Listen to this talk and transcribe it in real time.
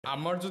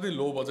আমার যদি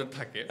low budget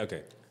থাকে, ওকে,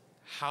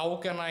 how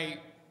can I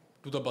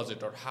to the budget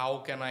or how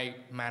can I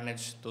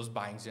manage those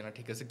বাইংস, যে না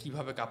ঠিক আছে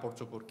কিভাবে কাপড়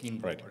চোপড়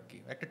কিনবো Right. আর কি,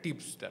 একটা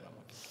টিপস দেন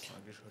আমাকে।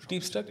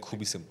 টিপসটা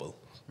খুবই সিম্পল।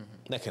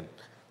 দেখেন,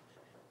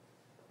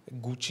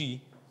 গুচি,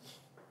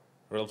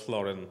 র্যালফ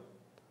লরেন,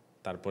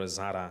 তারপরে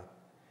জারা,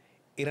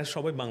 এরা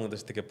সবাই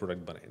বাংলাদেশ থেকে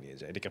প্রোডাক্ট বানিয়ে নিয়ে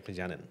যায়, এটা কি আপনি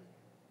জানেন?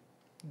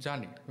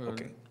 জানি।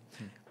 ওকে,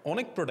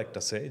 অনেক প্রোডাক্ট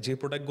আছে যে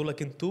প্রোডাক্টগুলো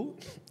কিন্তু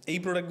এই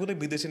প্রোডাক্টগুলো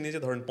বিদেশে নিয়ে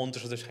যে ধরেন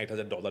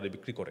 $50,000-60,000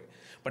 বিক্রি করে,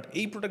 বাট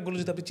এই প্রোডাক্টগুলো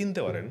যদি আপনি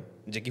চিনতে পারেন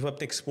যে কীভাবে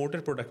আপনি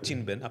এক্সপোর্টের প্রোডাক্ট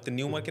চিনবেন, আপনি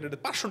নিউ মার্কেটে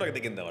 $500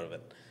 দিয়ে কিনতে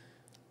পারবেন।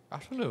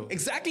 আসলেও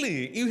exactly,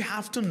 you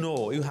have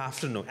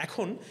to know.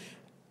 এখন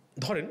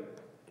ধরেন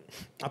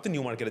আপনি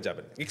নিউ মার্কেটে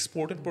যাবেন,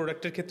 এক্সপোর্টেড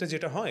প্রোডাক্টের ক্ষেত্রে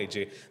যেটা হয়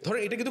যে ধরেন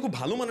এটা কিন্তু খুব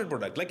ভালো মানের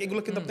প্রোডাক্ট, লাইক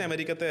এগুলো কিন্তু আপনি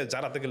আমেরিকাতে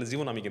জারাতে গেলে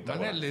জীবন আমি কিনতে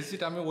মানে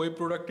লেজিট আমি ওই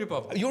প্রোডাক্টই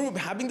পাবো। You're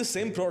having the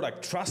same product.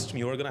 Trust me,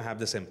 you're going to have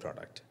the same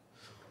product.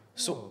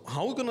 So,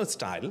 how you going to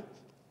style?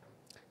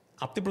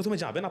 আপনি প্রথমে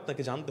যাবেন,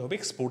 আপনাকে জানতে হবে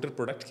এক্সপোর্টের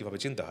প্রোডাক্ট কীভাবে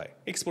চিনতে হয়।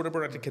 এক্সপোর্টের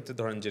প্রোডাক্টের ক্ষেত্রে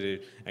ধরেন যে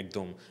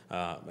একদম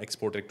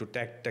এক্সপোর্টের একটু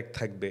ট্যাগ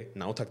থাকবে,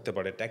 নাও থাকতে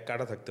পারে, ট্যাগ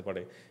কাটা থাকতে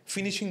পারে।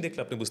 ফিনিশিং দেখলে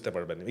আপনি বুঝতে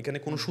পারবেন এখানে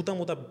কোনো সুতা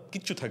মোতা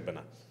কিচ্ছু থাকবে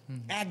না,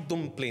 একদম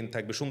প্লেন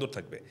থাকবে, সুন্দর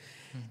থাকবে।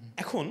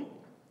 এখন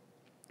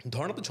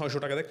ধরেন আপনি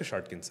 $600 একটা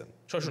শার্ট কিনছেন,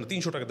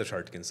 $300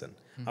 শার্ট কিনছেন,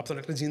 আপনার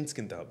একটা জিন্স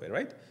কিনতে হবে,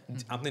 রাইট?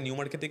 আপনি নিউ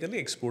মার্কেটে গেলে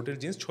এক্সপোর্টের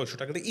জিন্স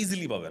 $600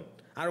 ইজিলি পাবেন,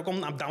 আরও কম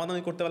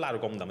দামাদামি করতে পারলে আরও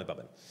কম দামে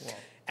পাবেন।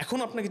 এখন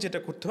আপনাকে যেটা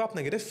করতে হবে,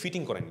 আপনাকে এটা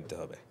ফিটিং করে নিতে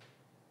হবে।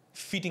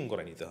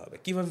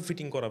 কীভাবে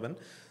ফিটিং করাবেন?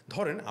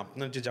 ধরেন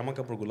আপনার যে জামা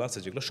কাপড়গুলো আছে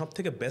যেগুলো সব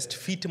থেকে বেস্ট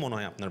ফিট মনে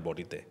হয় আপনার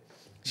বডিতে,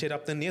 সেটা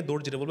আপনি নিয়ে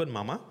দৌড় যেটা বলবেন,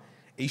 মামা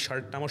এই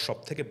শার্টটা আমার সব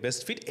থেকে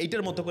বেস্ট ফিট,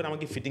 এইটার মতো করে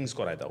আমাকে ফিটিংস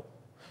করায় দাও।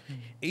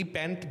 এই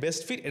প্যান্ট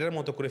বেস্ট ফিট, এটার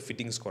মতো করে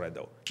ফিটিংস করায়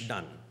দাও,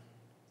 ডান।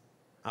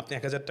 আপনি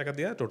 $1,000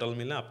 দিয়ে টোটাল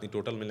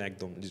মিলে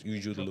একদম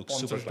you look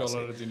super class.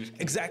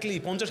 Exactly,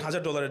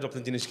 $50,000 আপনি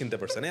জিনিস কিনতে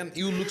পারছেন, and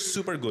you look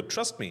super good.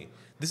 Trust me,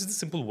 this is the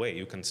simple way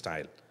you can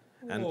style,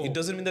 and it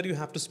doesn't mean that you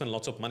have to spend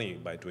lots of money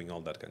by doing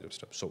all that kind of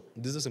staff. So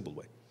this is the simple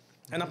way,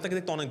 and আপনাকে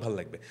দেখতে অনেক ভালো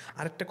লাগবে।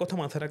 আরেকটা কথা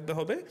মাথায় রাখতে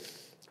হবে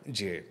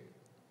যে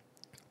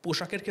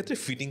পোশাকের ক্ষেত্রে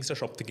ফিটিংসটা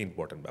সব থেকে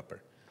ইম্পর্টেন্ট ব্যাপার।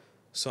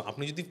 সো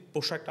আপনি যদি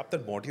পোশাকটা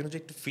আপনার বডি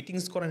অনুযায়ী একটু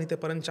ফিটিংস করে নিতে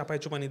পারেন, চাপায়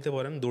নিতে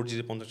পারেন,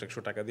 দর্জিতে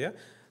 $50-100 দিয়ে,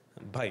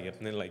 ভাই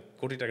আপনি লাইক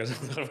কোটি টাকা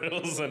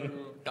বলছেন,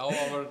 তাও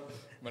আবার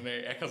মানে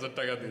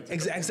 $1,000 দিয়ে।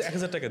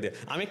 $1,000 দিয়ে।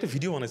 আমি একটা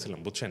ভিডিও বানাইছিলাম,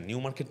 বুঝছেন, নিউ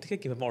মার্কেট থেকে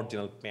কীভাবে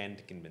অরিজিনাল প্যান্ট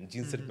কিনবেন,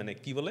 জিন্সের, মানে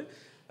কী বলে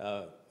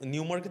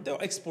নিউ মার্কেটে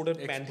এক্সপোর্টের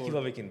প্যান্ট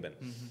কীভাবে কিনবেন।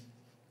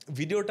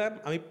 ভিডিওটা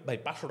আমি ভাই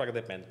 $500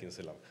 দিয়ে প্যান্ট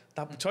কিনছিলাম,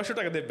 তারপর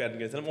 $600 দিয়ে প্যান্ট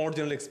কিনছিলাম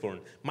অরিজিনাল এক্সপোর্ট।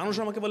 মানুষ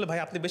আমাকে বলে, ভাই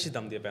আপনি বেশি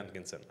দাম দিয়ে প্যান্ট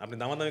কিনছেন, আপনি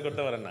দামাদামি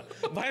করতে পারেন না।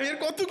 ভাই আমি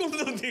কত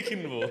দাম দিয়ে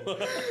কিনবো?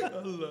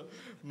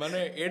 মানে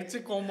এর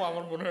চেয়ে কম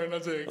আমার মনে হয় না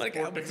যে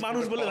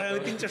মানুষ বলে, ভাই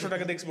আমি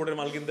 $300-400 দিয়ে এক্সপোর্টের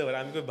মাল কিনতে পারি।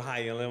 আমি কই,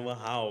 ভাই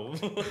how?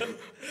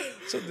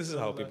 So this is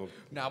how people.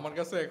 না, আমার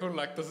কাছে এখন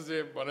লাগতেছে যে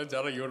মানে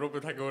যারা ইউরোপে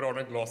থাকে ওরা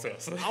অনেক লসে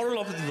আছে। আরও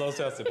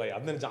লসে আছে ভাই,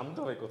 আপনার জানতে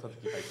হবে কোথা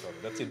থেকে পাইতে হবে।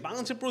 That's it.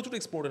 বাংলাদেশে প্রচুর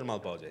এক্সপোর্টের মাল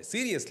পাওয়া যায়,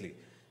 সিরিয়াসলি।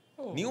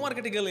 নিউ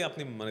মার্কেটে গেলে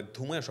আপনি মানে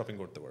ধুমায় শপিং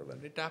করতে পারবেন।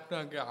 এটা আপনি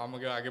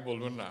আমাকে আগে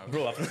বলবেন না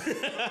ব্রো, আপনি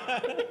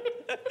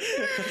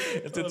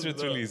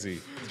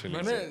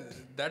মানে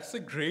দ্যাটস এ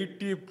গ্রেট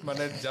টিপ।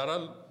 মানে যারা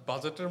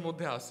বাজেটের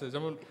মধ্যে আছে,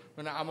 যেমন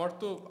মানে আমার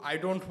তো I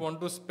don't want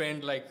to spend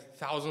like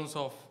thousands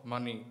of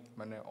money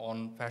মানে অন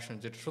ফ্যাশন,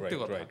 যেটা সত্যি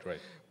কথা,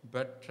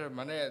 বাট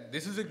মানে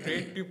this is a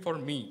great tip for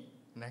me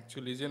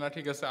actually, যে না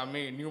ঠিক আছে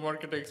আমি নিউ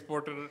মার্কেট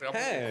এক্সপোর্টের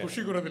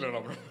খুশি করে দিলেন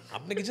আমরা।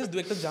 আপনাকে জাস্ট দু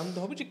একটা জানতে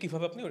হবে যে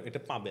কিভাবে আপনি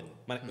এটা পাবেন,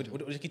 মানে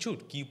কিছু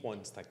কি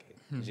পয়েন্টস থাকে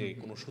যে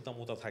কোনো সুতা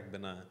মোতা থাকবে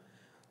না,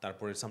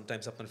 তারপরে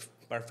সামটাইমস আপনার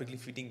পারফেক্টলি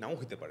ফিটিং নাও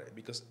হতে পারে,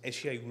 বিকজ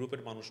এশিয়া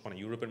ইউরোপের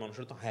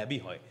মানুষের তো হ্যাভি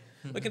হয়,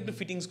 ওইখানে আপনি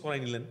ফিটিংস করাই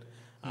নিলেন।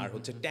 আর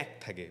হচ্ছে ট্যাগ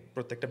থাকে,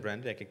 প্রত্যেকটা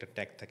ব্র্যান্ডের এক একটা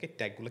ট্যাগ থাকে,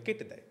 ট্যাগগুলো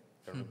কেটে দেয়,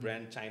 কারণ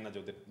ব্র্যান্ড চায় না যে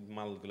ওদের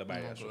মালগুলো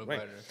বাইরে আসে,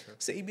 রাইট?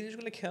 সো এই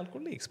জিনিসগুলো খেয়াল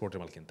করলে এক্সপোর্টের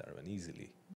মাল কিনতে পারবেন ইজিলি।